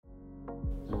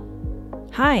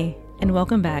Hi, and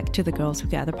welcome back to the Girls Who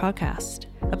Gather podcast,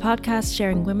 a podcast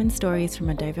sharing women's stories from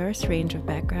a diverse range of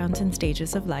backgrounds and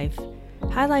stages of life,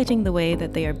 highlighting the way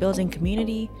that they are building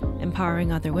community,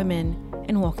 empowering other women,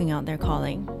 and walking out their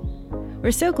calling.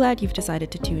 We're so glad you've decided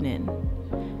to tune in.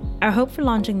 Our hope for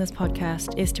launching this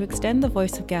podcast is to extend the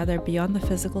voice of Gather beyond the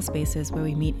physical spaces where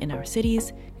we meet in our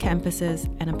cities,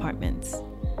 campuses, and apartments.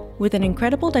 With an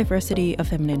incredible diversity of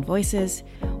feminine voices,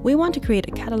 we want to create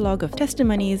a catalog of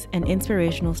testimonies and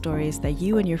inspirational stories that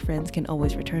you and your friends can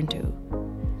always return to.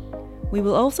 We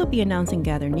will also be announcing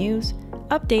Gather news,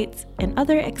 updates, and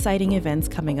other exciting events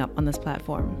coming up on this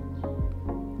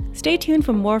platform. Stay tuned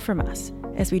for more from us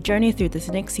as we journey through this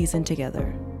next season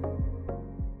together.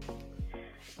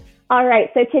 All right,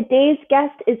 so today's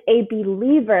guest is a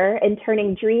believer in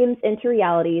turning dreams into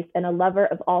realities and a lover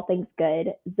of all things good.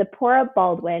 Zipporah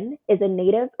Baldwin is a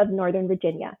native of Northern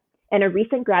Virginia and a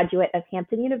recent graduate of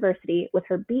Hampton University with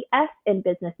her BS in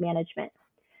business management.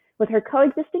 With her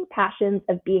coexisting passions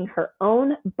of being her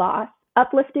own boss,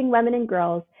 uplifting women and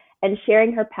girls, and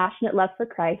sharing her passionate love for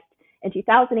Christ, in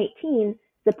 2018,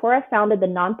 Zipporah founded the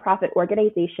nonprofit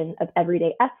organization of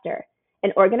Everyday Esther,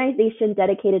 an organization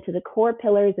dedicated to the core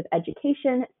pillars of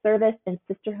education, service, and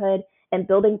sisterhood, and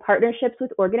building partnerships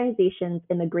with organizations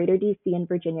in the greater DC and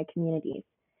Virginia communities.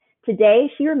 Today,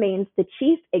 she remains the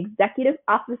Chief Executive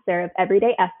Officer of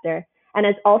Everyday Esther and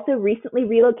has also recently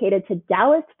relocated to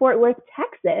Dallas-Fort Worth,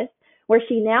 Texas, where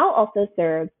she now also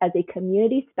serves as a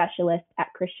community specialist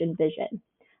at Christian Vision,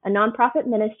 a nonprofit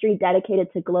ministry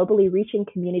dedicated to globally reaching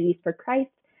communities for Christ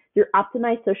through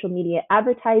optimized social media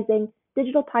advertising,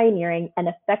 digital pioneering, and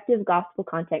effective gospel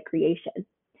content creation.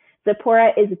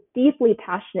 Zipporah is deeply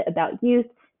passionate about youth,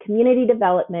 community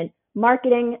development,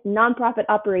 marketing, nonprofit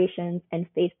operations, and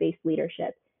faith-based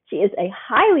leadership. She is a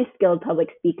highly skilled public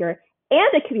speaker and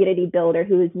a community builder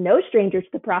who is no stranger to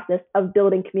the process of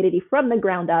building community from the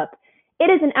ground up.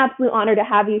 It is an absolute honor to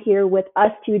have you here with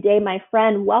us today, my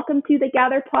friend. Welcome to the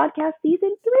Gather Podcast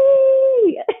Season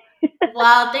 3.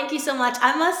 Wow, thank you so much.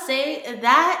 I must say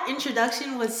that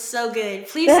introduction was so good.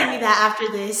 Please send me that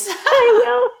after this.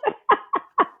 I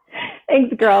will.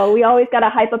 Thanks, girl. We always got to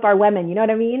hype up our women. You know what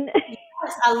I mean?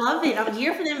 Yes, I love it. I'm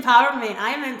here for the empowerment.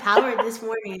 I am empowered this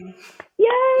morning.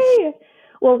 Yay!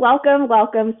 Well,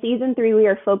 welcome. Season 3, we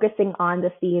are focusing on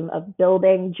the theme of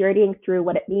building, journeying through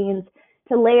what it means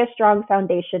to lay a strong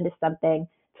foundation to something,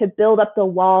 to build up the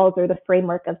walls or the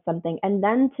framework of something, and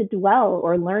then to dwell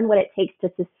or learn what it takes to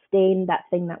sustain that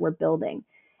thing that we're building.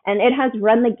 And it has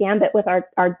run the gambit with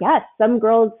our guests. Some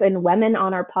girls and women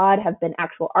on our pod have been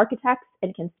actual architects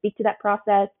and can speak to that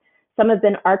process. Some have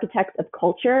been architects of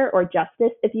culture or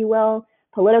justice, if you will,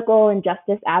 political and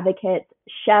justice advocates,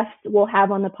 chefs we'll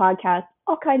have on the podcast,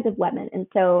 all kinds of women. And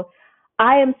so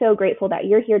I am so grateful that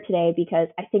you're here today because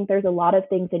I think there's a lot of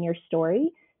things in your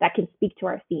story that can speak to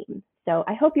our theme. So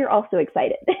I hope you're also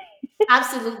excited.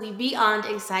 Absolutely, beyond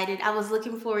excited. I was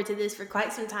looking forward to this for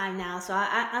quite some time now. So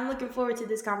I'm looking forward to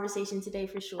this conversation today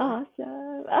for sure. Awesome.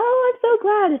 Oh, I'm so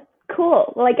glad.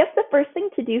 Cool. Well, I guess the first thing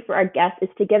to do for our guests is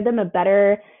to give them a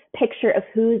better picture of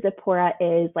who Zipporah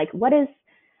is. Like, what is,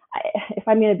 if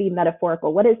I'm going to be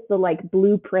metaphorical, what is the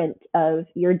blueprint of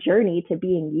your journey to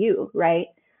being you, right?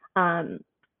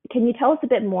 Can you tell us a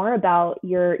bit more about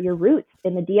your roots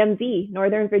in the DMV,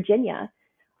 Northern Virginia?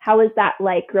 How is that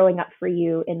like growing up for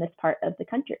you in this part of the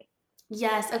country?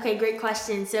 Yes. Okay. Great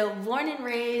question. So born and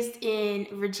raised in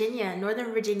Virginia,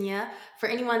 Northern Virginia. For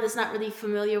anyone that's not really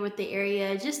familiar with the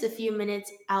area, just a few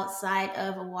minutes outside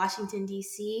of Washington,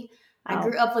 D.C. Wow. I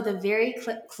grew up with a very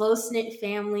close-knit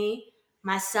family.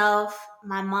 Myself,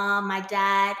 my mom, my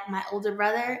dad, my older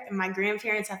brother, and my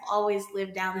grandparents have always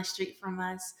lived down the street from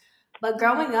us. But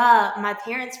growing up, my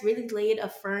parents really laid a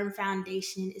firm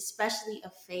foundation, especially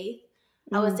of faith.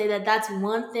 I would say that that's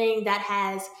one thing that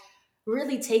has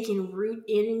really taken root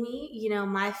in me, you know,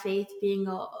 my faith being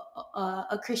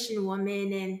a Christian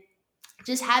woman and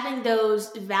just having those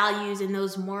values and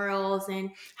those morals and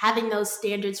having those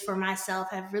standards for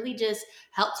myself have really just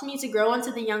helped me to grow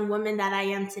into the young woman that I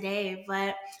am today.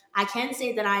 But I can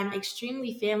say that I'm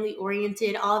extremely family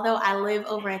oriented, although I live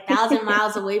over 1,000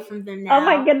 miles away from them now. Oh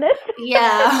my goodness.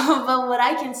 Yeah. But what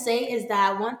I can say is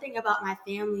that one thing about my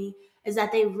family is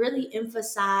that they really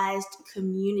emphasized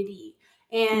community.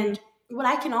 And what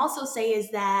I can also say is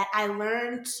that I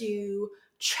learned to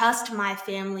trust my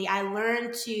family. I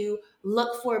learned to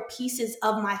look for pieces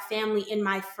of my family in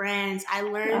my friends. I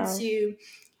learned to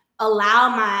allow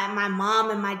my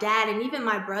mom and my dad and even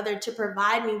my brother to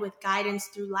provide me with guidance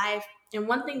through life. And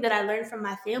one thing that I learned from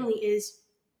my family is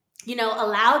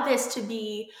allow this to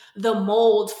be the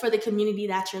mold for the community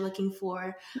that you're looking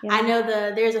for. I Yeah. know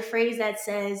there's a phrase that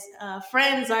says,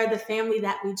 friends are the family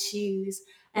that we choose.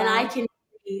 And Wow.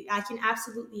 I can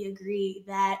absolutely agree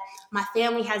that my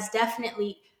family has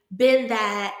definitely been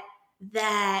that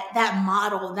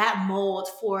model, that mold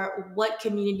for what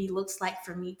community looks like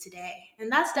for me today.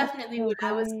 And that's That's definitely so what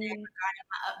I would say good. regarding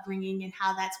my upbringing and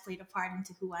how that's played a part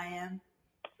into who I am.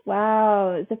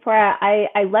 Wow, Zipporah,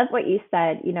 I love what you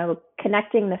said,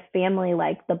 connecting the family,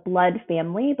 like the blood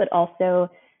family, but also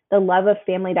the love of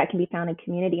family that can be found in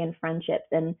community and friendships,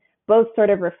 and both sort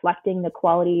of reflecting the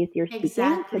qualities you're seeking to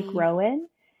Exactly. grow in.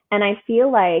 And I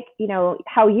feel like,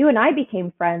 how you and I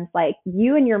became friends, like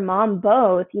you and your mom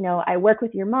both, I work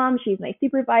with your mom. She's my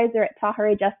supervisor at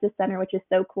Tahari Justice Center, which is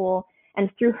so cool. And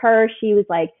through her, she was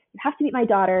like, you have to meet my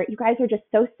daughter. You guys are just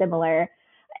so similar.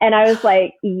 And I was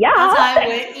like, That's yeah. how I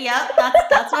went. Yep,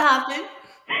 that's what happened.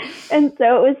 And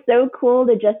so it was so cool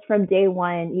to just from day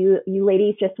one, you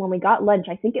ladies, just when we got lunch,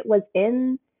 I think it was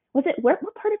was it what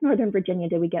part of Northern Virginia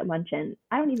did we get lunch in?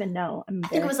 I don't even know. I'm I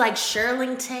think it embarrassed. was like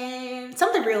Shirlington,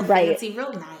 something real Right, fancy,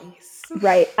 real nice.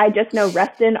 right. I just know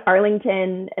Reston,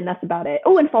 Arlington, and that's about it.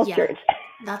 Oh, and Falls Yeah, Church.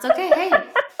 that's okay. Hey,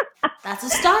 that's a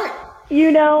start.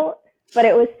 you know, but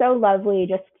it was so lovely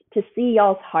just to see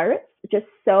y'all's hearts just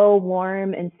so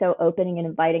warm and so opening and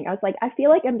inviting. I was like, I feel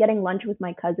like I'm getting lunch with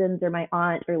my cousins or my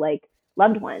aunt or like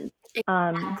loved ones.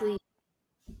 Exactly.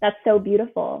 That's so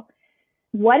beautiful.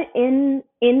 What in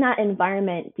that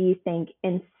environment do you think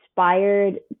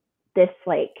inspired this,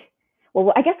 like,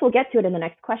 well, I guess we'll get to it in the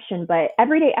next question, but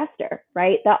everyday Esther,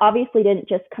 right? That obviously didn't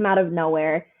just come out of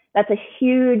nowhere. That's a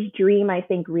huge dream, I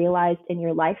think, realized in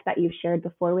your life that you've shared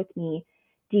before with me.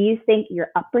 Do you think your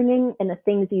upbringing and the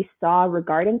things you saw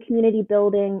regarding community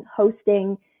building,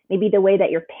 hosting, maybe the way that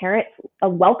your parents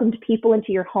welcomed people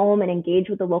into your home and engaged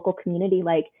with the local community,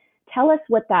 like, tell us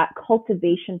what that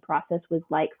cultivation process was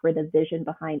like for the vision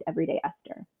behind Everyday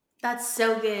Esther. That's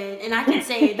so good. And I can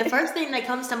say the first thing that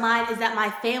comes to mind is that my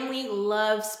family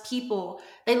loves people.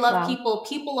 They love Wow. people,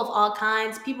 people of all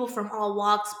kinds, people from all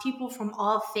walks, people from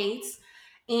all faiths.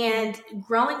 Yeah. And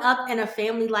growing up in a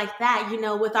family like that,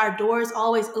 with our doors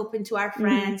always open to our Mm-hmm.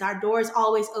 friends, our doors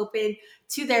always open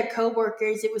to their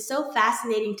coworkers, it was so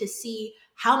fascinating to see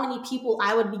how many people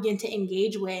I would begin to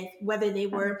engage with, whether they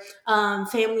Wow. were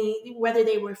whether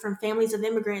they were from families of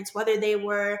immigrants, whether they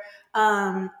were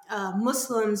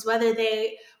Muslims, whether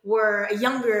they were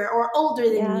younger or older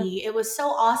than Yeah. me. It was so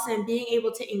awesome being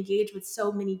able to engage with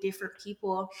so many different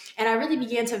people. And I really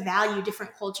began to value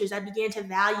different cultures. I began to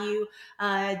value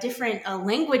different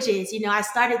languages. I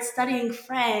started studying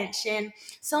French and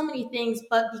so many things,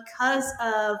 but because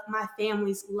of my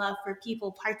family's love for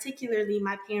people, particularly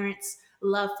my parents'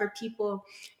 love for people.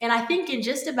 And I think in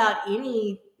just about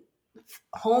any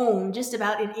home, just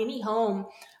about in any home,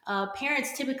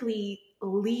 parents typically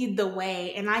lead the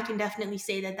way. And I can definitely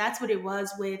say that that's what it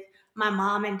was with my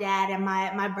mom and dad, and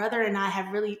my brother and I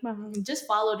have really Wow. just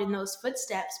followed in those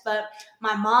footsteps. But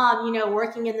my mom,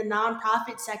 working in the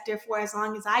nonprofit sector for as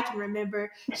long as I can remember,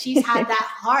 she's had that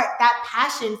heart, that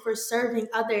passion for serving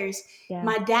others. Yeah.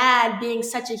 My dad being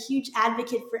such a huge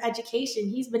advocate for education,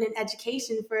 he's been in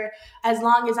education for as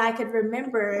long as I could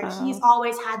remember. He's Wow.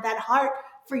 always had that heart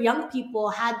for young people,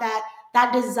 had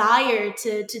that desire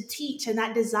to teach, and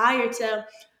that desire to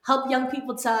help young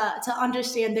people to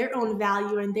understand their own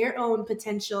value and their own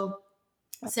potential.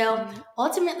 That's So great.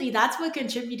 ultimately, that's what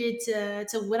contributed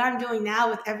to what I'm doing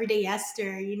now with Everyday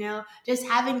Esther. Just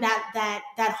having that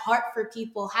heart for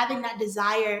people, having that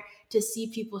desire to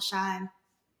see people shine.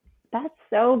 That's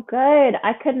so good.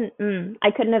 I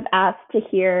couldn't have asked to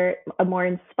hear a more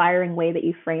inspiring way that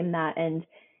you frame that, and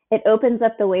it opens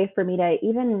up the way for me to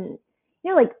even,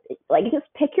 like just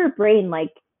pick your brain. Like,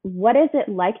 what is it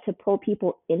like to pull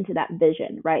people into that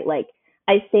vision, right? Like,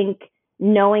 I think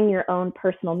knowing your own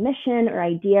personal mission or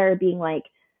idea, or being like,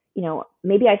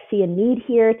 maybe I see a need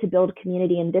here to build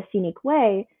community in this unique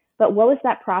way. But what was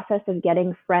that process of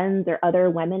getting friends or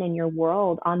other women in your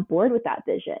world on board with that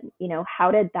vision? How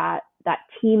did that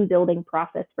team building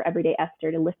process for Everyday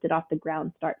Esther to lift it off the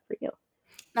ground start for you?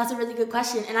 That's a really good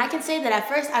question. And I can say that at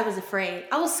first I was afraid.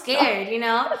 I was scared,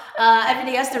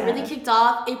 Everyday Esther really Yeah. kicked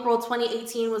off. April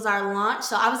 2018 was our launch.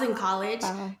 So I was in college,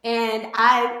 Wow. and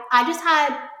I just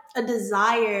had a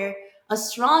desire, a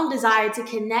strong desire to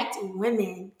connect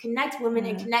women and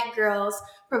Yeah. connect girls,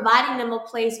 providing them a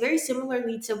place very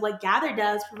similarly to what Gather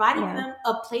does, providing Yeah. them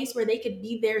a place where they could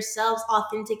be themselves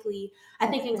authentically. I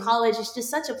That's think in great. college, it's just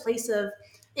such a place of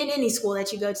in any school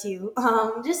that you go to.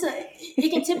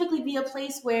 It can typically be a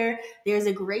place where there's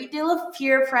a great deal of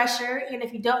peer pressure. And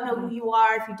if you don't know who you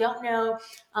are, if you don't know,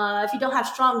 if you don't have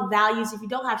strong values, if you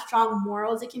don't have strong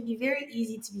morals, it can be very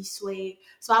easy to be swayed.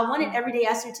 So I wanted Everyday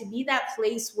Esther to be that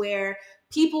place where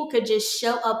people could just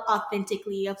show up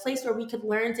authentically, a place where we could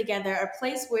learn together, a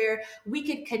place where we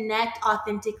could connect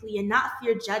authentically and not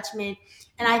fear judgment.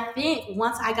 And I think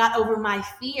once I got over my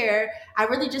fear, I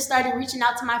really just started reaching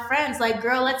out to my friends like,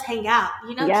 girl, let's hang out,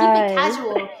 keep it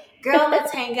casual. Girl,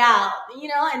 let's hang out,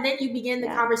 and then you begin the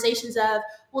conversations of,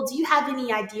 well, do you have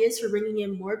any ideas for bringing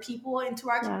in more people into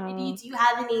our community? Do you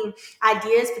have any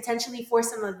ideas potentially for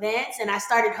some events? And I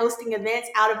started hosting events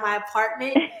out of my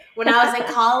apartment when I was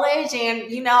in college.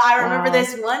 And, I remember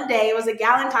this one day, it was a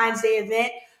Valentine's Day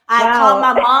event. I called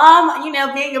my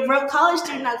mom, being a broke college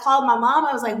student, I called my mom.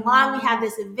 I was like, Mom, we have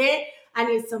this event. I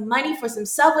need some money for some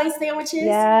Subway sandwiches.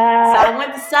 Yeah. So I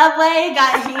went to Subway,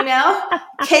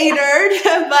 got, catered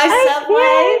by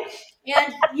Subway.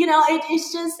 And,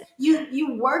 it's just,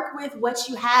 you work with what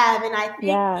you have. And I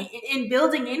think in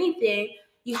building anything,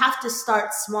 you have to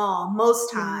start small most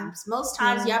times. Most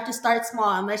times you have to start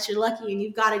small unless you're lucky and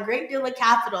you've got a great deal of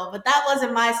capital. But that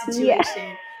wasn't my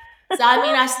situation. So,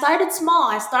 I started small.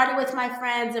 I started with my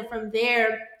friends. And from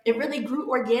there, it really grew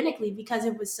organically because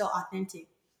it was so authentic.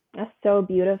 That's so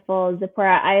beautiful,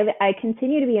 Zipporah. I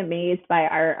continue to be amazed by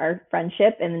our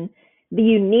friendship and the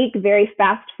unique, very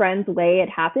fast friends way it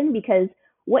happened, because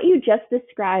what you just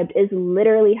described is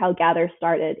literally how Gather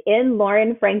started in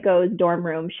Lauren Franco's dorm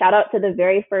room. Shout out to the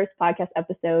very first podcast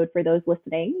episode for those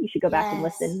listening. You should go back and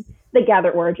listen to the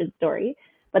Gather origin story.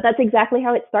 But that's exactly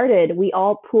how it started. We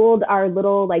all pooled our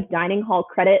little dining hall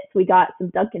credits. We got some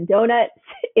Dunkin' Donuts.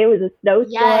 It was a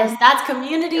snowstorm. Yes, that's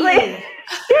community. You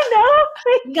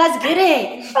guys get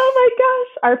it. Oh my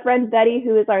gosh. Our friend Betty,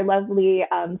 who is our lovely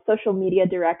social media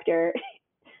director,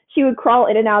 she would crawl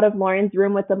in and out of Lauren's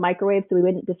room with the microwave so we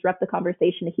wouldn't disrupt the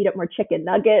conversation to heat up more chicken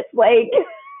nuggets. It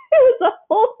was a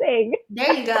whole thing.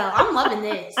 There you go. I'm loving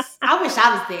this. I wish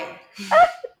I was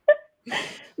there.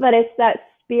 But it's that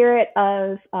spirit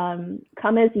of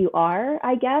come as you are,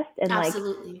 I guess. And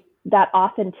absolutely. That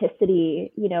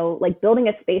authenticity, building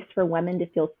a space for women to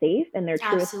feel safe in their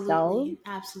truest selves.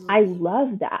 Absolutely. I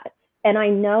love that. And I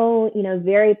know,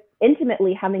 very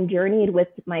intimately, having journeyed with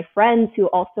my friends who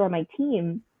also are my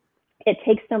team, it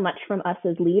takes so much from us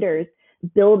as leaders,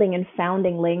 building and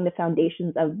laying the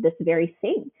foundations of this very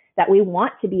thing, that we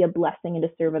want to be a blessing and to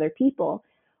serve other people.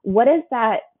 What has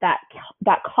that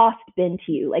cost been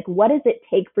to you? What does it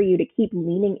take for you to keep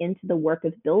leaning into the work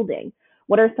of building?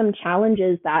 What are some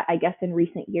challenges that I guess in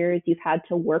recent years you've had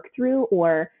to work through,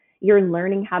 or you're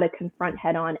learning how to confront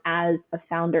head on as a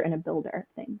founder and a builder of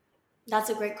things? That's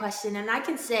a great question. And I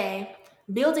can say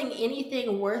building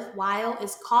anything worthwhile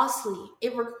is costly.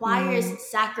 It requires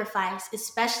sacrifice,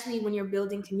 especially when you're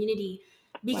building community,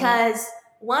 because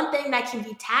one thing that can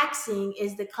be taxing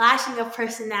is the clashing of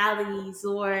personalities,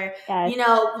 or,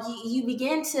 you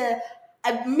begin to,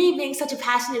 me being such a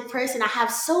passionate person, I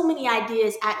have so many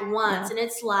ideas at once. And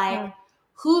it's like,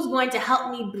 who's going to help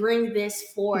me bring this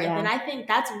forth? And I think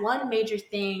that's one major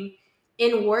thing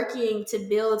in working to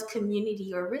build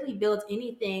community, or really build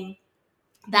anything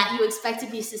that you expect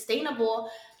to be sustainable.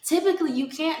 Typically, you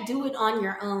can't do it on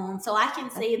your own. So I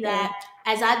can say that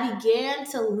as I began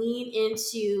to lean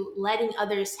into letting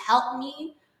others help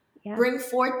me bring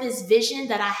forth this vision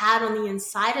that I had on the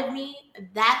inside of me,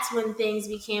 that's when things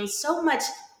became so much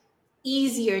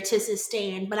easier to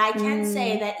sustain. But I can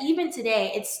say that even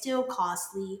today, it's still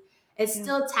costly. It's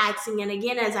still taxing. And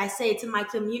again, as I say to my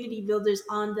community builders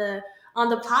on the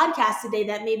podcast today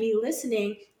that may be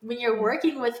listening, when you're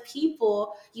working with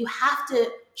people, you have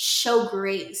to show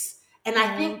grace. And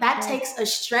I think that takes a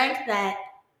strength that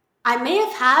I may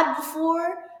have had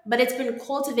before, but it's been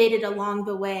cultivated along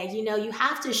the way. You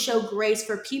have to show grace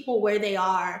for people where they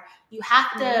are. You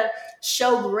have to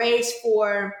show grace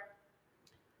for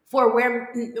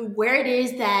where it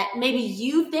is that maybe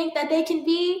you think that they can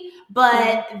be,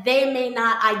 but they may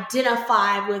not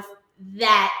identify with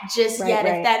that just yet,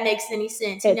 if that makes any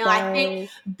sense. I think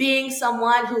being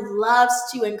someone who loves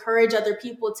to encourage other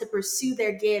people to pursue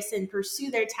their gifts and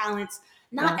pursue their talents,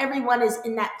 not everyone is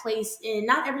in that place, and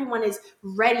not everyone is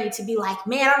ready to be like,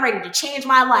 man, I'm ready to change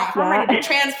my life. I'm ready to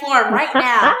transform right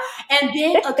now. And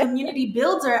being a community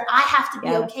builder, I have to be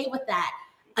okay with that.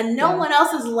 No one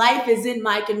else's life is in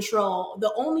my control.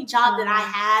 The only job that I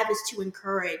have is to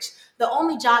encourage. The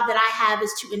only job that I have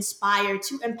is to inspire,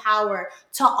 to empower,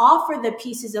 to offer the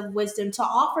pieces of wisdom, to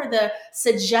offer the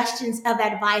suggestions of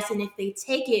advice. And if they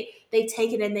take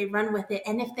it and they run with it.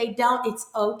 And if they don't, it's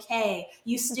okay.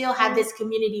 You still have this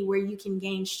community where you can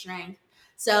gain strength.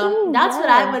 So that's what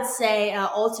I would say.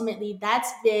 Ultimately,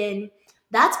 that's been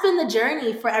the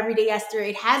journey for Everyday Esther.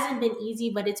 It hasn't been easy,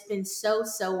 but it's been so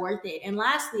worth it. And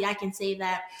lastly, I can say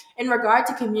that in regard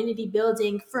to community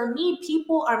building, for me,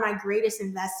 people are my greatest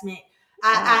investment.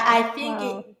 I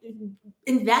think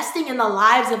investing in the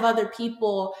lives of other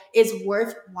people is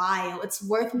worthwhile. It's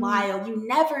worthwhile. You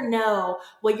never know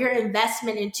what your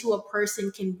investment into a person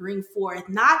can bring forth,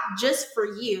 not just for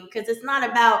you, because it's not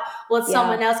about what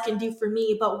someone else can do for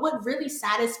me, but what really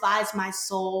satisfies my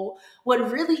soul,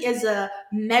 what really is a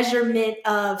measurement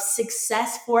of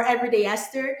success for Everyday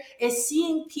Esther is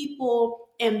seeing people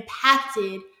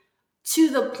impacted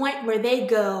to the point where they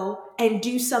go and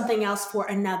do something else for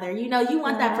another. You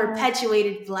want that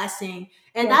perpetuated blessing.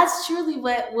 And that's truly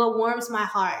what warms my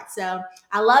heart. So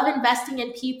I love investing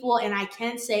in people. And I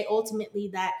can say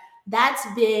ultimately that's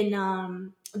been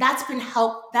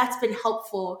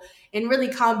helpful in really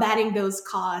combating those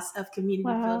costs of community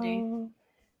building.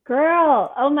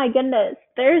 Girl, oh my goodness.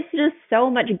 There's just so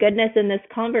much goodness in this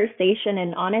conversation,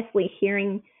 and honestly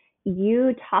hearing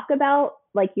you talk about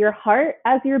like your heart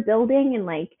as you're building and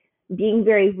like being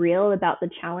very real about the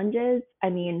challenges. I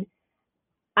mean,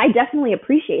 I definitely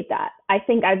appreciate that. I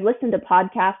think I've listened to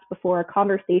podcasts before,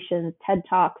 conversations, TED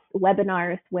Talks,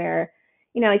 webinars where,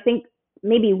 I think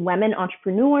maybe women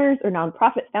entrepreneurs or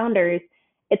nonprofit founders,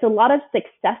 it's a lot of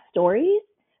success stories,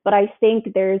 but I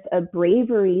think there's a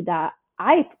bravery that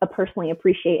I personally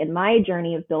appreciate in my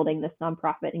journey of building this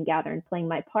nonprofit and Gather and playing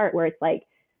my part, where it's like,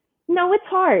 no, it's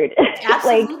hard.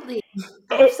 Absolutely.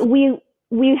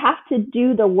 We have to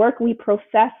do the work we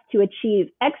profess to achieve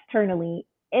externally,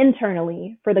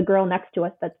 internally for the girl next to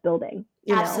us that's building.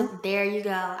 Absolutely. There you go.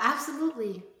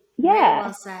 Absolutely. Yeah. Very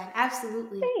well said.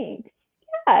 Absolutely. Thanks.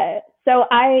 Yeah. So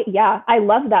I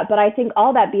love that. But I think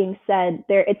all that being said,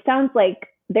 it sounds like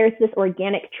there's this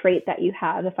organic trait that you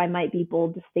have, if I might be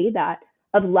bold to say that,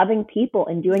 of loving people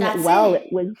and doing it well.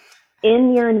 It was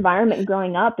in your environment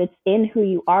growing up. It's in who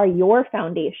you are, your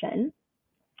foundation.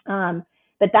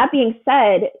 But that being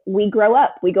said, we grow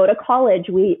up, we go to college,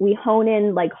 we hone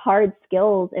in like hard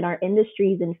skills in our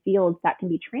industries and fields that can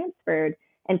be transferred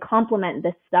and complement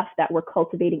this stuff that we're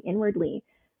cultivating inwardly.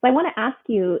 So I want to ask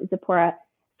you, Zipporah,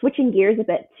 switching gears a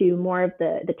bit to more of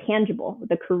the tangible,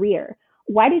 the career.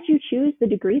 Why did you choose the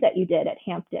degree that you did at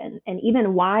Hampton? And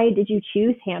even why did you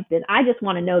choose Hampton? I just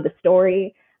want to know the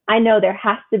story. I know there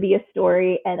has to be a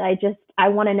story, and I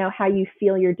want to know how you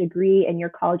feel your degree and your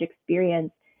college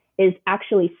experience is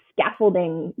actually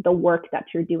scaffolding the work that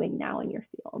you're doing now in your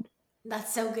field.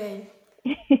 That's so good.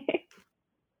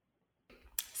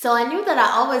 So I knew that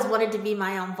I always wanted to be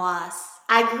my own boss.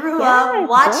 I grew up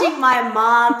watching my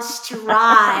mom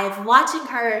strive, watching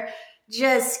her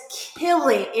just kill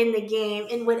it in the game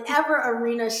in whatever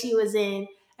arena she was in,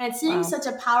 and seeing such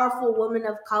a powerful woman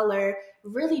of color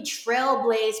really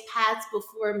trailblaze paths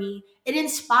before me. It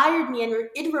inspired me and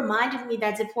it reminded me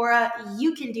that, Zipporah,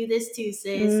 you can do this too,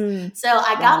 sis. So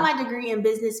I got my degree in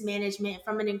business management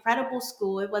from an incredible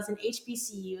school. It was an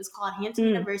HBCU. It's called Hampton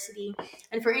University.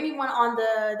 And for anyone on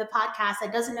the podcast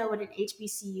that doesn't know what an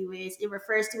HBCU is, it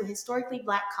refers to a historically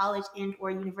Black college and or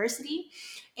university.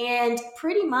 And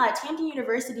pretty much Hampton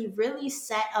University really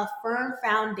set a firm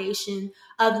foundation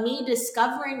of me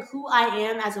discovering who I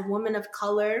am as a woman of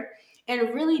color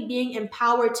and really being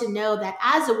empowered to know that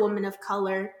as a woman of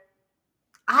color,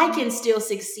 I can still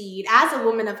succeed. As a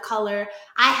woman of color,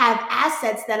 I have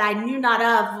assets that I knew not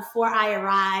of before I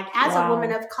arrived. As a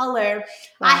woman of color,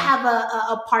 I have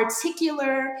a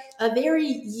particular, a very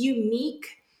unique,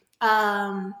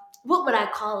 what would I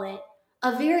call it?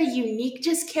 A very unique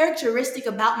just characteristic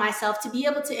about myself to be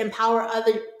able to empower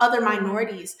other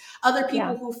minorities, other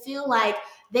people who feel like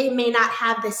they may not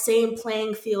have the same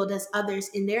playing field as others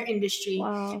in their industry.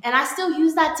 And I still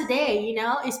use that today,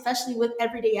 especially with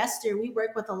Everyday Esther. We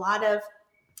work with a lot of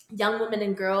young women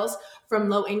and girls from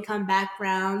low income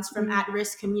backgrounds, from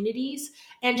at-risk communities,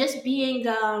 and just being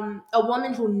a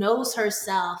woman who knows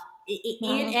herself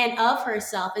in and of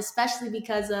herself, especially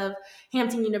because of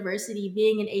Hampton University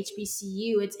being an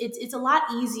HBCU. It's a lot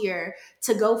easier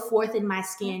to go forth in my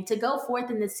skin, to go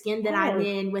forth in the skin that I'm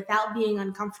in without being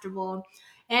uncomfortable.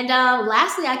 And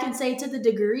lastly, I can say to the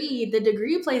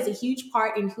degree plays a huge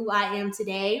part in who I am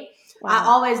today. I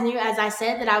always knew, as I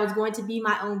said, that I was going to be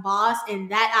my own boss,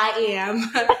 and that I am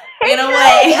in a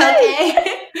way,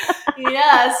 okay?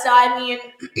 Yeah. So I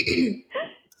mean,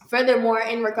 furthermore,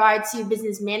 in regard to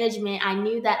business management, I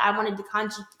knew that I wanted to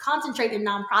concentrate in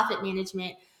nonprofit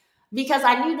management because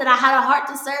I knew that I had a heart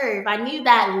to serve. I knew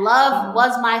that love Wow.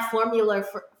 was my formula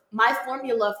for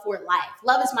life.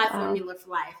 Love is my Wow. formula for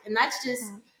life, and that's just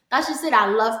it. I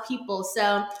love people,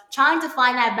 so trying to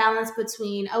find that balance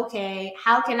between, okay,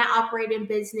 how can I operate in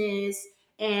business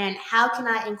and how can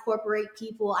I incorporate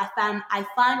people? I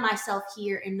find myself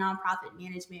here in nonprofit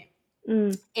management.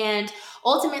 Mm, And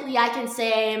ultimately, I can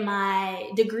say my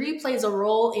degree plays a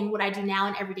role in what I do now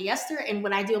in Everyday Esther and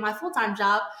what I do in my full time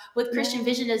job with Christian yeah.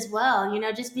 Vision as well. You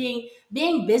know, just being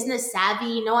business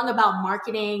savvy, knowing about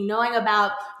marketing, knowing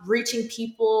about reaching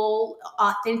people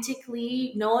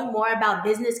authentically, knowing more about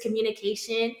business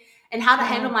communication and how to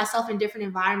handle Wow. myself in different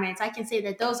environments. I can say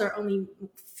that those are only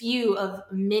few of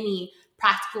many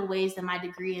practical ways that my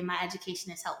degree and my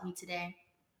education has helped me today.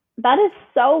 That is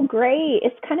so great.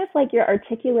 It's kind of like you're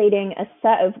articulating a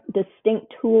set of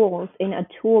distinct tools in a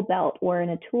tool belt or in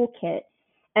a toolkit.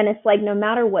 And it's like no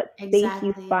matter what space you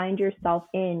Exactly. find yourself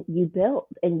in, you build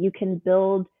and you can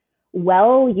build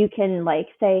well. You can like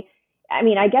say, I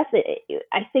mean, I guess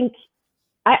I think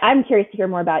I'm curious to hear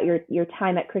more about your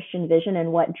time at Christian Vision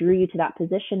and what drew you to that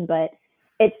position. But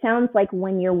it sounds like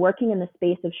when you're working in the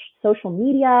space of social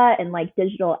media and like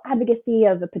digital advocacy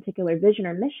of a particular vision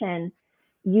or mission,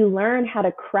 you learn how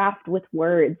to craft with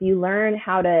words. You learn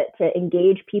how to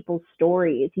engage people's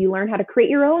stories. You learn how to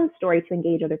create your own story to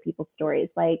engage other people's stories.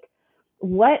 Like,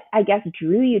 what I guess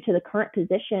drew you to the current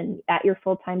position at your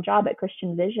full time job at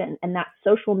Christian Vision and that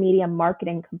social media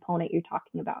marketing component you're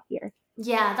talking about here?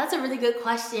 Yeah, that's a really good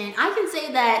question. I can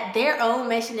say that their own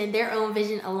mission and their own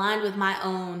vision aligned with my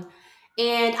own.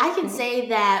 And I can Right. say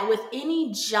that with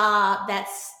any job that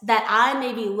I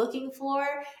may be looking for,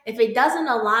 if it doesn't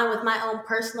align with my own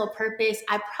personal purpose,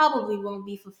 I probably won't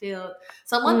be fulfilled.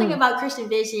 So one thing Mm, about Christian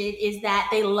Vision is that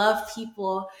they love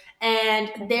people and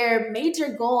right. their major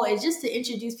goal is just to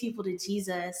introduce people to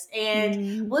Jesus. And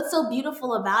Mm. what's so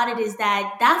beautiful about it is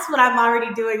that that's what I'm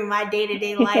already doing in my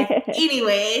day-to-day life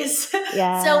anyways. So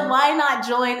Yeah. why not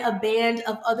join a band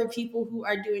of other people who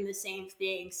are doing the same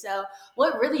thing? So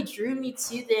what really drew me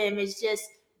to them is just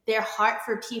their heart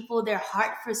for people, their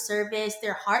heart for service,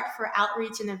 their heart for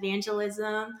outreach and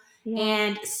evangelism. Yeah.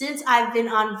 And since I've been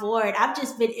on board, I've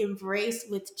just been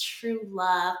embraced with true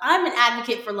love. I'm an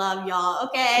advocate for love, y'all,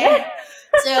 okay?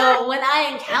 So when I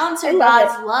I encounter love it.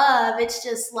 God's love, it's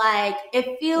just like,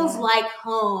 it feels Yeah. like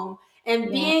home. And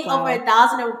Yeah. being over Wow.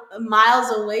 1,000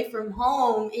 miles away from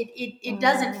home, it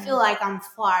doesn't feel Wow. like I'm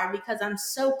far because I'm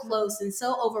so Wow. close and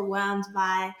so overwhelmed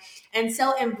by and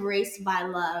so embraced by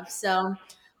love. So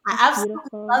That's I absolutely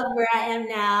beautiful. love where I am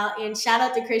now. And shout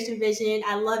out to Christian Vision.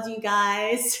 I love you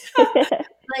guys.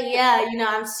 But yeah,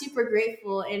 I'm super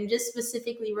grateful. And just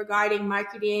specifically regarding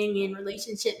marketing and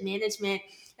relationship management,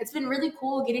 it's been really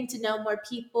cool getting to know more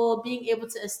people, being able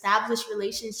to establish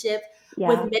relationship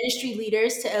with Yeah. ministry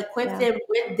leaders to equip Yeah. them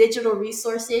with digital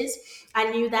resources.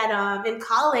 I knew that in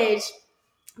college,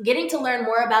 getting to learn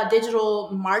more about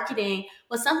digital marketing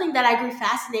was something that I grew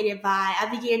fascinated by. I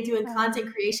began doing content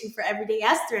Um, creation for Everyday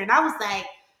Esther, and I was like,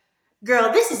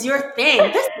 girl, this is your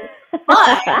thing. This is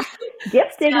fun.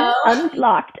 Gifting So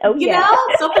unlocked. Oh yeah.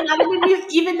 something I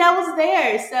didn't even know was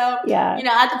there. So, Yeah.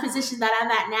 at the position that I'm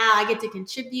at now, I get to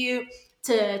contribute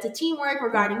to teamwork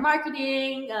regarding Yeah.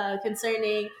 marketing,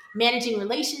 concerning managing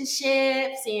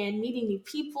relationships and meeting new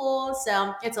people.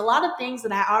 So it's a lot of things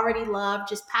that I already love,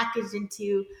 just packaged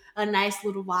into a nice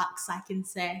little box, I can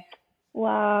say.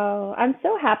 Wow. I'm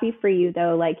so happy for you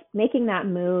though, like making that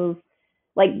move,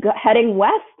 like heading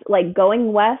west, like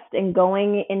going west and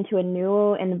going into a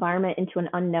new environment, into an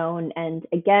unknown, and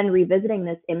again revisiting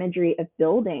this imagery of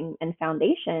building and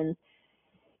foundations.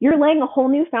 You're laying a whole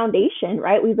new foundation,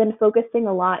 right? We've been focusing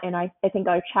a lot in I think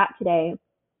our chat today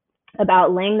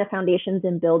about laying the foundations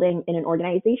and building in an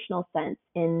organizational sense,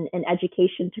 in an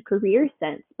education to career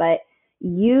sense. But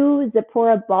you,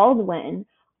 Zipporah Baldwin,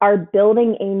 are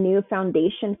building a new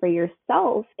foundation for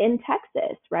yourself in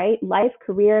Texas, right? Life,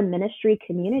 career, ministry,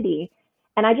 community.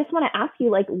 And I just want to ask you,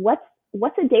 like,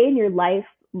 what's a day in your life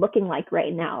looking like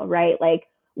right now, right? Like,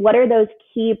 what are those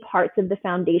key parts of the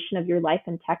foundation of your life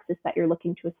in Texas that you're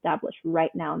looking to establish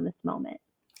right now in this moment?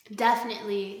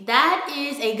 Definitely. That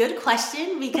is a good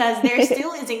question because there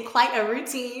still isn't quite a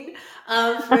routine.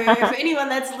 For anyone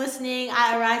that's listening,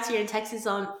 I arrived here in Texas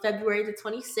on February the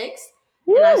 26th,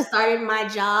 and I Woo! started my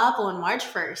job on March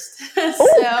 1st.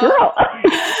 Oh, So girl.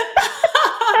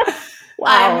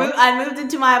 I Wow. moved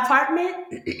into my apartment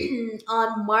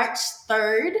on March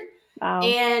 3rd, Wow.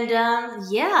 And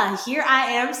yeah, here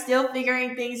I am still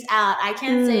figuring things out. I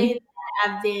can't say Mm. that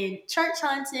I've been church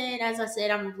hunting. As I said,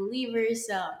 I'm a believer.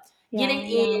 So getting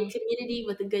Yeah, in yeah. community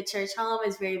with a good church home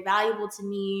is very valuable to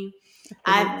me.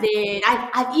 Absolutely.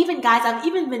 I've even, guys, I've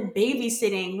even been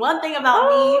babysitting. One thing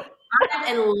about Oh. me,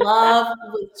 I'm in love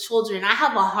with children. I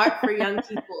have a heart for young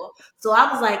people. So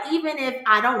I was like, even if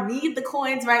I don't need the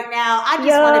coins right now, I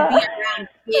just want to Yeah. be around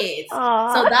kids. So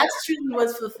Aw. that's truly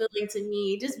what's fulfilling to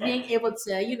me. Just being able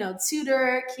to,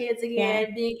 tutor kids Yeah.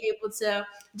 again, being able to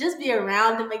just be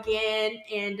around them again.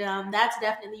 And that's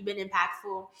definitely been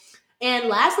impactful. And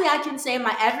lastly, I can say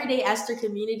my everyday Esther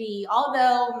community,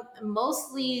 although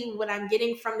mostly what I'm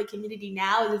getting from the community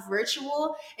now is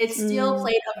virtual, it still Mm.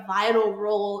 played a vital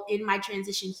role in my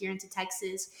transition here into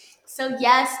Texas. So,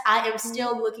 yes, I am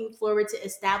still looking forward to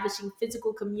establishing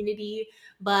physical community,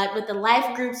 but with the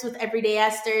life groups with Everyday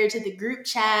Esther, to the group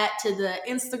chat, to the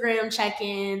Instagram check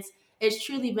ins, it's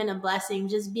truly been a blessing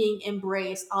just being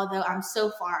embraced, although I'm so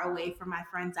far away from my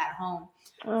friends at home.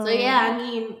 So, yeah, Oh. I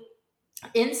mean,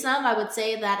 in sum, I would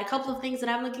say that a couple of things that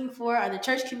I'm looking for are the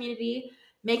church community,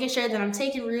 making sure that I'm Yeah.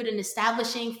 taking root and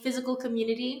establishing physical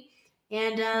community,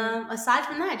 and Yeah. aside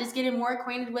from that, just getting more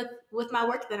acquainted with my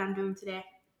work that I'm doing today.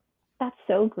 That's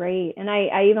so great. And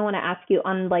I even want to ask you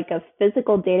on like a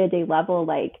physical day-to-day level,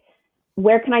 like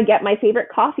where can I get my favorite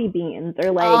coffee beans, or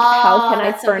like how Oh, can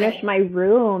I that's so furnish good. my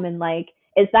room, and like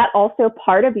is that also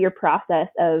part of your process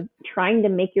of trying to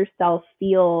make yourself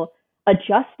feel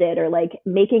adjusted, or like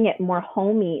making it more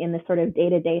homey in this sort of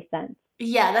day-to-day sense?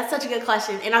 Yeah, that's such a good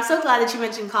question, and I'm so glad that you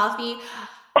mentioned coffee.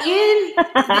 In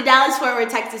the Dallas Fort Worth,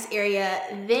 Texas area,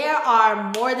 there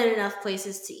are more than enough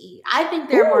places to eat. I think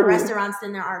there are more Ooh. restaurants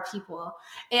than there are people. Oh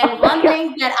And my one god.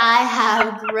 thing that I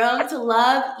have grown to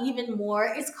love even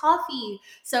more is coffee.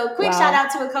 So, quick shout Wow.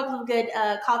 out to a couple of good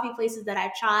coffee places that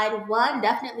I've tried. One,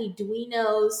 definitely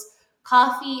Duino's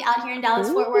Coffee out here in Dallas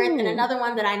Fort Worth, and Ooh. another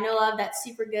one that I know of that's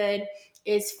super good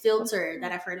is Filter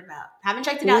that I've heard about. Haven't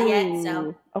checked it out yet, so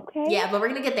Ooh. Okay. yeah, but we're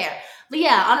gonna get there. But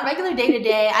yeah, on a regular day to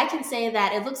day, I can say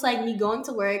that it looks like me going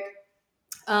to work,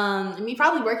 me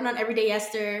probably working on Everyday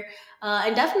Esther,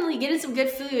 and definitely getting some good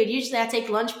food. Usually, I take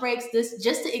lunch breaks this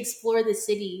just to explore the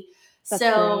city. That's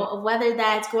great. So whether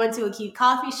that's going to a cute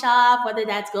coffee shop, whether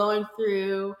that's going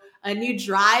through a new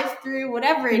drive-through,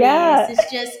 whatever it is, Yeah.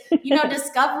 it's just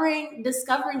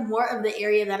discovering more of the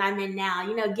area that I'm in now.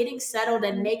 Getting settled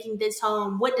and making this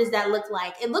home. What does that look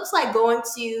like? It looks like going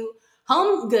to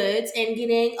Home Goods and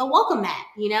getting a welcome mat.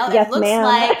 It Yes, looks ma'am.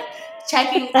 like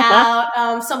checking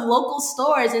out some local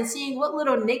stores and seeing what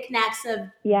little knickknacks of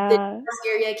the Yeah.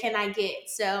 area can I get.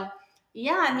 So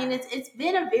yeah, I mean it's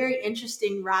been a very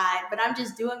interesting ride, but I'm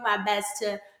just doing my best to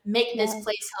Yeah. make this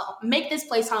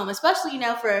place home, especially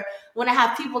for when I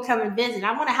have people come and visit.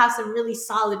 I want to have some really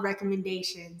solid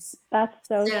recommendations. That's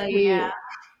so So yeah, sweet.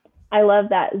 I love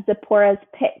that. Zipporah's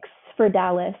picks for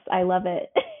Dallas. I love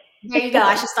it. there you go.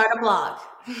 I should start a blog.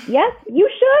 Yes, you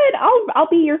should. I'll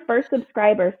be your first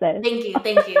subscriber, sis. Thank you,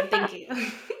 thank you, thank you.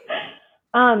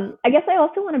 I guess I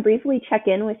also want to briefly check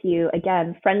in with you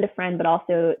again, friend to friend, but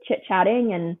also chit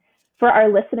chatting. And for our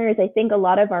listeners, I think a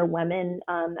lot of our women,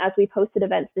 as we've hosted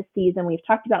events this season, we've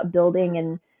talked about building,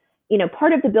 and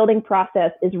part of the building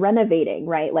process is renovating,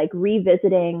 right? Like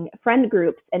revisiting friend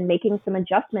groups and making some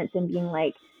adjustments and being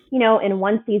like, in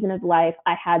one season of life,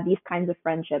 I had these kinds of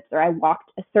friendships, or I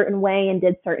walked a certain way and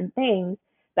did certain things.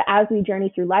 But as we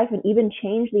journey through life and even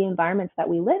change the environments that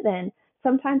we live in,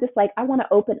 sometimes it's like I want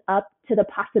to open up to the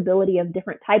possibility of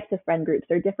different types of friend groups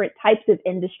or different types of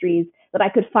industries that I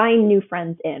could find new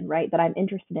friends in, right? That I'm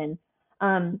interested in.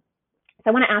 So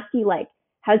I want to ask you, like,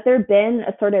 has there been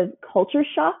a sort of culture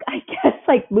shock, I guess,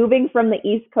 like moving from the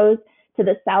East Coast to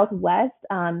the Southwest?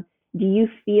 Do you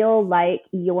feel like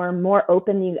you're more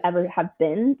open than you ever have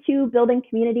been to building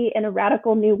community in a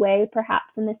radical new way,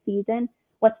 perhaps in this season?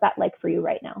 What's that like for you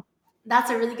right now?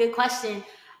 That's a really good question.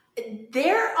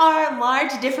 There are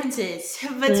large differences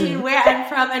between Mm. where I'm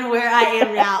from and where I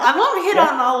am now. I won't hit Yeah.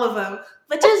 on all of them,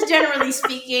 but just generally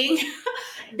speaking,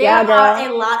 there Yeah, are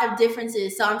girl. a lot of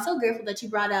differences. So I'm so grateful that you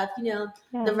brought up, the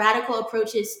Yeah. radical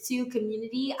approaches to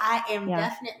community. I am Yeah.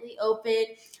 definitely open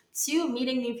to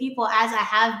meeting new people as I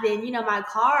have been.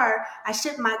 I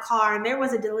shipped my car and there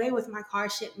was a delay with my car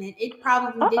shipment. It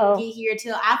probably didn't Uh-oh. get here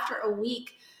till after a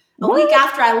week What?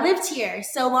 after I lived here.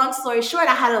 So long story short,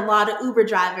 I had a lot of Uber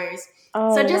drivers.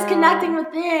 So Oh, just connecting wow.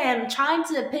 with them, trying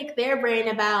to pick their brain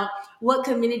about what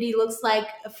community looks like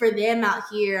for them out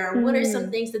here, what are some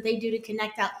Mm. things that they do to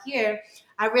connect out here.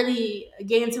 I really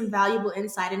gained some valuable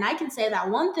insight. And I can say that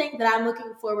one thing that I'm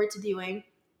looking forward to doing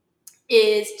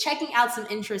is checking out some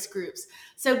interest groups.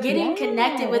 So getting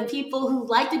connected with Yes. people who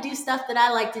like to do stuff that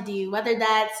I like to do, whether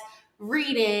that's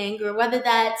reading or whether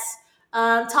that's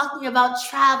talking about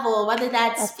travel, whether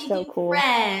that's That's so speaking cool.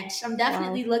 French. I'm Wow.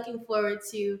 definitely looking forward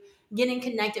to getting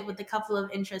connected with a couple of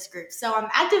interest groups. So I'm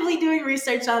actively doing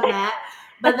research on that.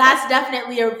 But that's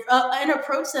definitely an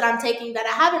approach that I'm taking that I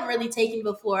haven't really taken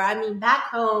before. I mean, back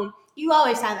home, you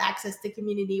always have access to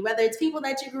community, whether it's people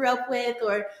that you grew up with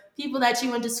or people that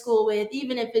you went to school with,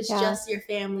 even if it's Yeah. just your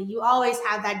family, you always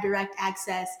have that direct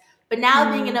access. But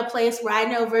now being in a place where I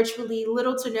know virtually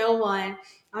little to no one,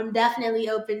 I'm definitely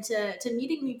open to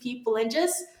meeting new people and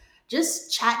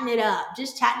just chatting it up,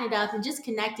 and just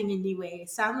connecting in new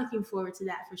ways. So I'm looking forward to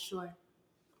that for sure.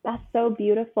 That's so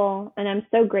beautiful. And I'm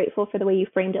so grateful for the way you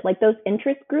framed it. Like those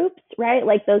interest groups, right?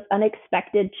 Like those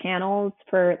unexpected channels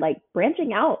for like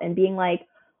branching out and being like,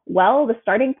 well, the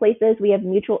starting place is we have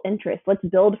mutual interests. Let's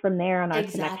build from there on our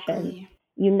connections. Exactly.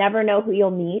 You never know who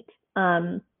you'll meet.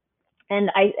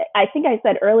 And I think I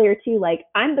said earlier too, like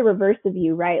I'm the reverse of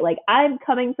you, right? Like I'm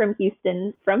coming from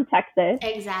Houston, from Texas.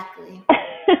 Exactly.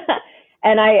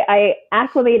 And I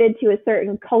acclimated to a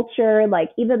certain culture,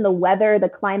 like even the weather, the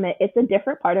climate, it's a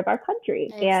different part of our country.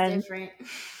 It's different.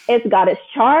 It's got its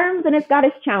charms and it's got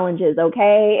its challenges,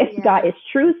 okay? It's got its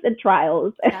truths and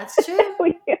trials. That's true.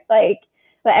 Like,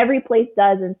 but every place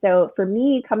does. And so for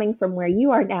me, coming from where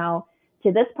you are now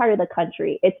to this part of the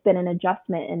country, it's been an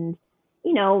adjustment and,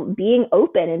 you know, being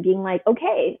open and being like,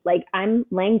 okay, like I'm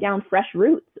laying down fresh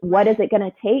roots. What is it going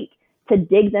to take to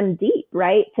dig them deep,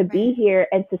 right? To be here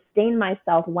and sustain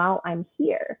myself while I'm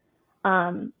here.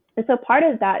 And so part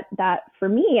of that for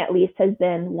me at least has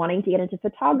been wanting to get into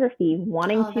photography,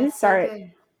 wanting to start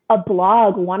a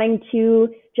blog, wanting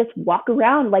to just walk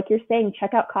around, like you're saying,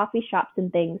 check out coffee shops and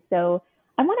things. So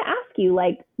I want to ask you,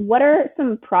 like, what are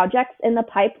some projects in the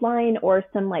pipeline or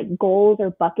some like goals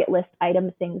or bucket list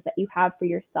item things that you have for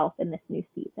yourself in this new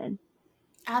season?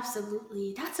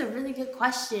 Absolutely. That's a really good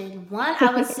question. One,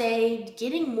 I would say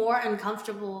getting more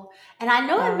uncomfortable. And I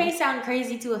know it may sound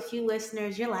crazy to a few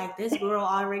listeners. You're like, this girl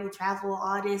already traveled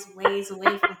all this ways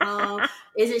away from home.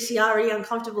 Isn't she already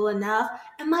uncomfortable enough?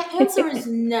 And my answer is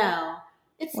no.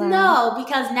 It's no,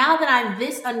 because now that I'm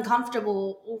this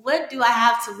uncomfortable, what do I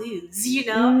have to lose? You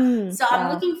know? So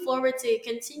I'm looking forward to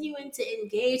continuing to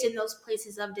engage in those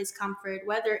places of discomfort,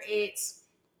 whether it's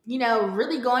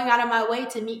really going out of my way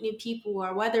to meet new people,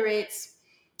 or whether it's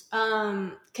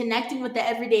connecting with the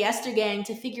Everyday Esther gang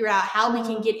to figure out how we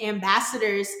can get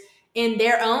ambassadors in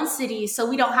their own cities so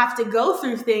we don't have to go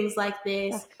through things like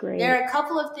this. That's great. There are a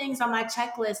couple of things on my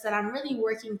checklist that I'm really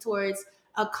working towards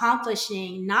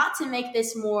accomplishing, not to make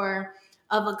this more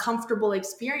of a comfortable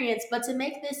experience, but to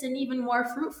make this an even more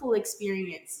fruitful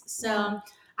experience. So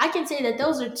I can say that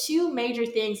those are two major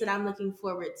things that I'm looking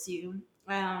forward to.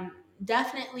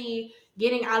 Definitely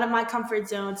getting out of my comfort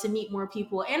zone to meet more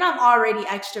people. And I'm already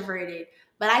extroverted,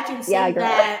 but I can say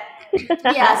that,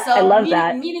 so I love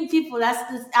that. Meeting people,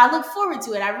 I look forward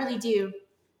to it. I really do.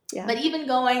 Yeah. But even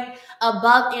going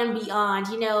above and beyond,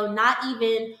 not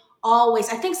even always.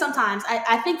 I think sometimes,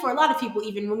 I think for a lot of people,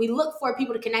 even when we look for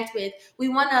people to connect with, we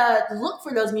want to look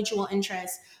for those mutual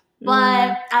interests.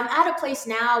 But I'm at a place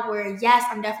now where, yes,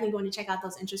 I'm definitely going to check out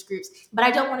those interest groups, but I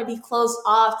don't want to be closed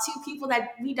off to people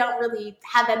that we don't really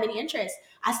have that many interests.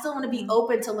 I still want to be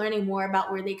open to learning more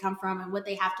about where they come from and what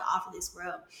they have to offer this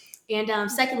world.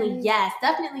 And secondly, yes,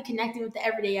 definitely connecting with the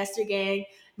Everyday Esther gang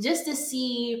just to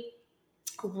see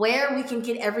where we can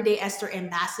get Everyday Esther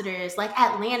ambassadors, like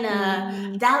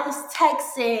Atlanta, Dallas,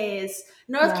 Texas,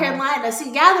 North Carolina.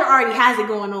 See, Gather already has it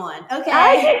going on,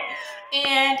 okay?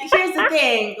 And here's the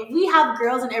thing. We have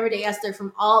girls in Everyday Esther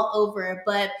from all over,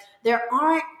 but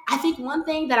I think one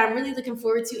thing that I'm really looking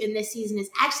forward to in this season is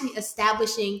actually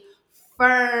establishing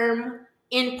firm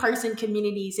in-person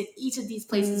communities in each of these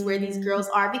places where these girls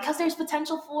are, because there's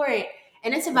potential for it.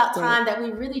 And it's about time that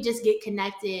we really just get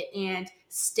connected and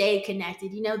stay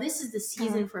connected. This is the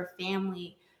season for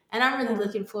family. And I'm really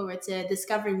looking forward to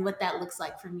discovering what that looks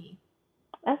like for me.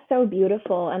 That's so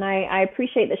beautiful. And I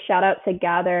appreciate the shout out to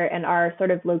Gather and our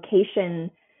sort of location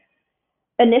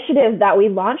initiative that we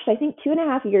launched, I think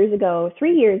 2.5 years ago,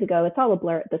 3 years ago. It's all a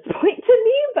blur at this point to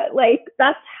me, but like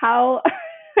that's how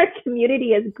our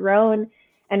community has grown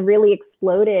and really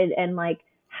exploded, and like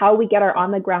how we get our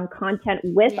on the ground content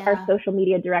with our social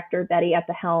media director, Betty, at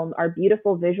the helm, our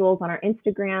beautiful visuals on our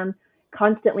Instagram,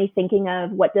 constantly thinking of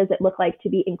what does it look like to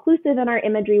be inclusive in our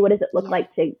imagery? What does it look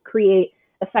like to create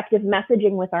effective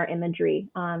messaging with our imagery,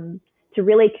 to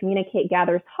really communicate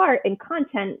Gather's heart and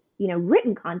content,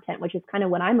 written content, which is kind of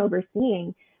what I'm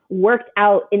overseeing. worked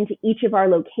out into each of our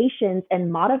locations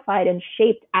and modified and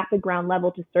shaped at the ground level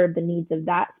to serve the needs of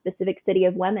that specific city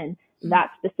of women,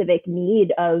 that specific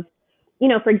need of,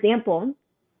 for example,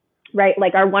 right,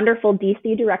 like our wonderful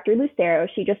DC director, Lucero,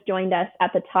 she just joined us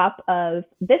at the top of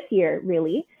this year,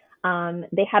 really.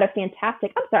 They had a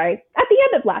fantastic, at the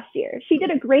end of last year. She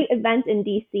did a great event in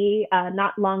DC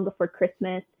not long before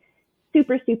Christmas.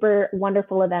 Super, super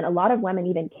wonderful event. A lot of women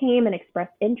even came and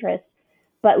expressed interest.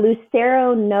 But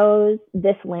Lucero knows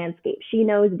this landscape. She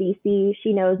knows DC.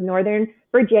 She knows Northern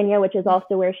Virginia, which is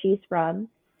also where she's from.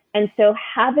 And so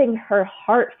having her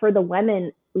heart for the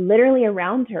women literally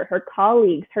around her, her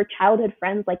colleagues, her childhood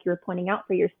friends, like you were pointing out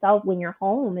for yourself when you're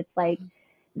home, it's like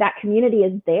that community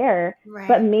is there, right.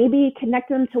 But maybe connect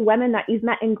them to women that you've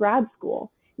met in grad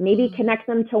school. Maybe connect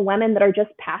them to women that are just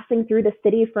passing through the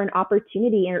city for an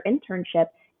opportunity or internship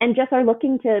and just are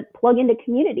looking to plug into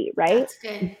community, right? That's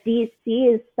good.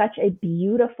 DC is such a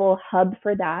beautiful hub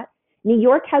for that. New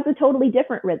York has a totally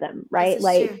different rhythm, right?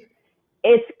 True.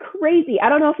 It's crazy. I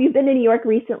don't know if you've been to New York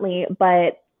recently,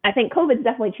 but I think COVID's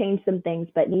definitely changed some things.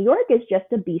 But New York is just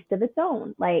a beast of its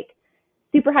own. Like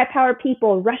super high powered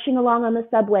people rushing along on the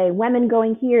subway, women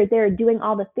going here, there, doing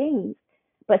all the things,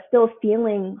 but still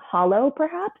feeling hollow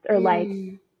perhaps, or like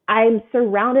I'm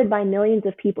surrounded by millions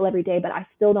of people every day, but I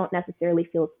still don't necessarily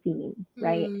feel seen,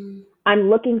 right? I'm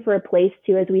looking for a place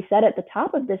to, as we said at the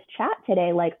top of this chat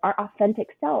today, like our authentic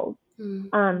selves.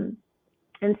 And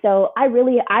so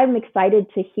I'm excited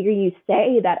to hear you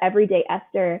say that Everyday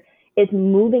Esther is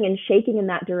moving and shaking in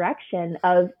that direction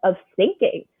of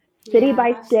thinking city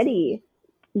by city.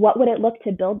 What would it look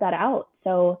to build that out?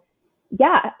 So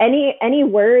yeah, any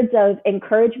words of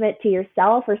encouragement to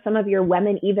yourself or some of your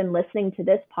women even listening to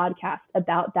this podcast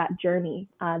about that journey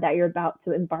that you're about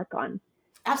to embark on?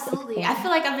 Absolutely. I feel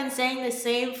like I've been saying the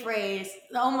same phrase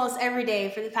almost every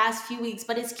day for the past few weeks,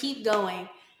 but it's keep going.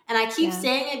 And I keep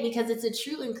saying it because it's a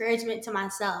true encouragement to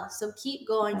myself. So keep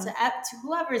going to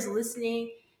whoever's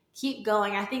listening, keep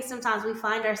going. I think sometimes we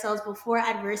find ourselves before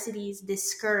adversities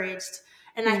discouraged.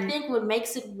 And I think what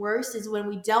makes it worse is when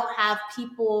we don't have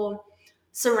people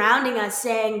surrounding us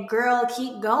saying, girl,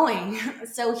 keep going.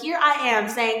 So here I am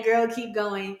saying, girl, keep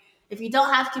going. If you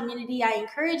don't have community, I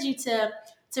encourage you to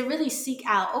really seek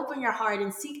out, open your heart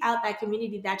and seek out that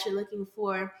community that you're looking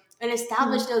for and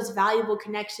establish those valuable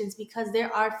connections, because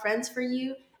there are friends for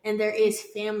you and there is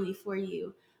family for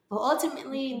you. But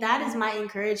ultimately, that is my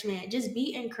encouragement. Just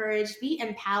be encouraged, be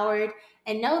empowered,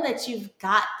 and know that you've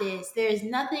got this. There is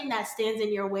nothing that stands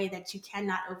in your way that you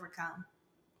cannot overcome.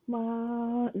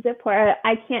 Wow, Zipporah,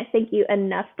 I can't thank you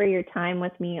enough for your time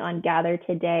with me on Gather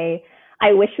today.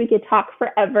 I wish we could talk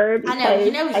forever. I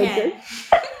know, we can.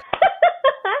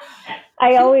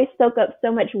 I always soak up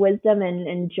so much wisdom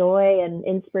and joy and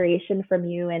inspiration from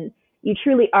you. And you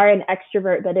truly are an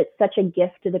extrovert, but it's such a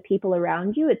gift to the people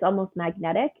around you. It's almost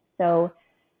magnetic. So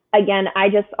again, I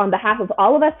just, on behalf of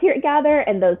all of us here at Gather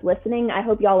and those listening, I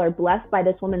hope y'all are blessed by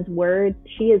this woman's words.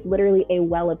 She is literally a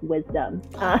well of wisdom.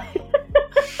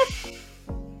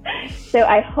 So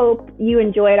I hope you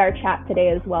enjoyed our chat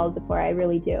today as well, Zipporah. I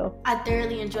really do. I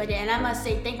thoroughly enjoyed it. And I must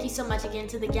say thank you so much again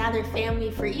to the Gather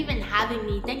family for even having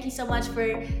me. Thank you so much for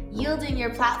yielding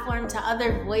your platform to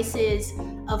other voices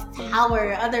of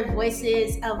power, other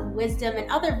voices of wisdom,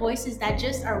 and other voices that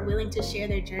just are willing to share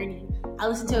their journey. I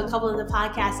listened to a couple of the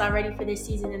podcasts already for this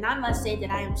season, and I must say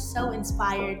that I am so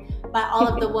inspired by all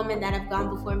of the women that have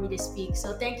gone before me to speak.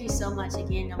 So thank you so much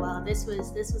again, Noelle. This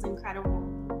was incredible.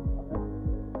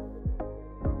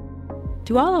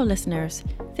 To all our listeners,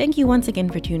 thank you once again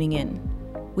for tuning in.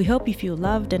 We hope you feel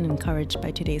loved and encouraged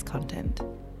by today's content.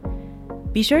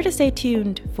 Be sure to stay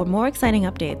tuned for more exciting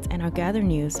updates and our Gather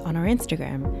news on our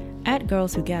Instagram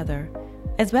 @GirlsWhoGather,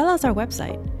 as well as our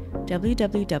website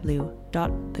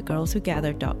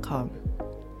www.thegirlswhogather.com.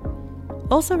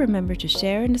 Also remember to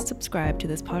share and subscribe to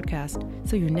this podcast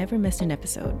so you never miss an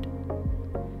episode.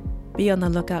 Be on the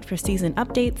lookout for season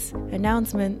updates,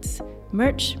 announcements,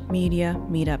 merch, media,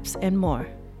 meetups, and more.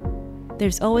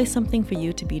 There's always something for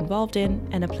you to be involved in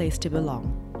and a place to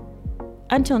belong.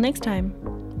 Until next time,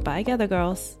 bye, Gather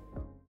Girls.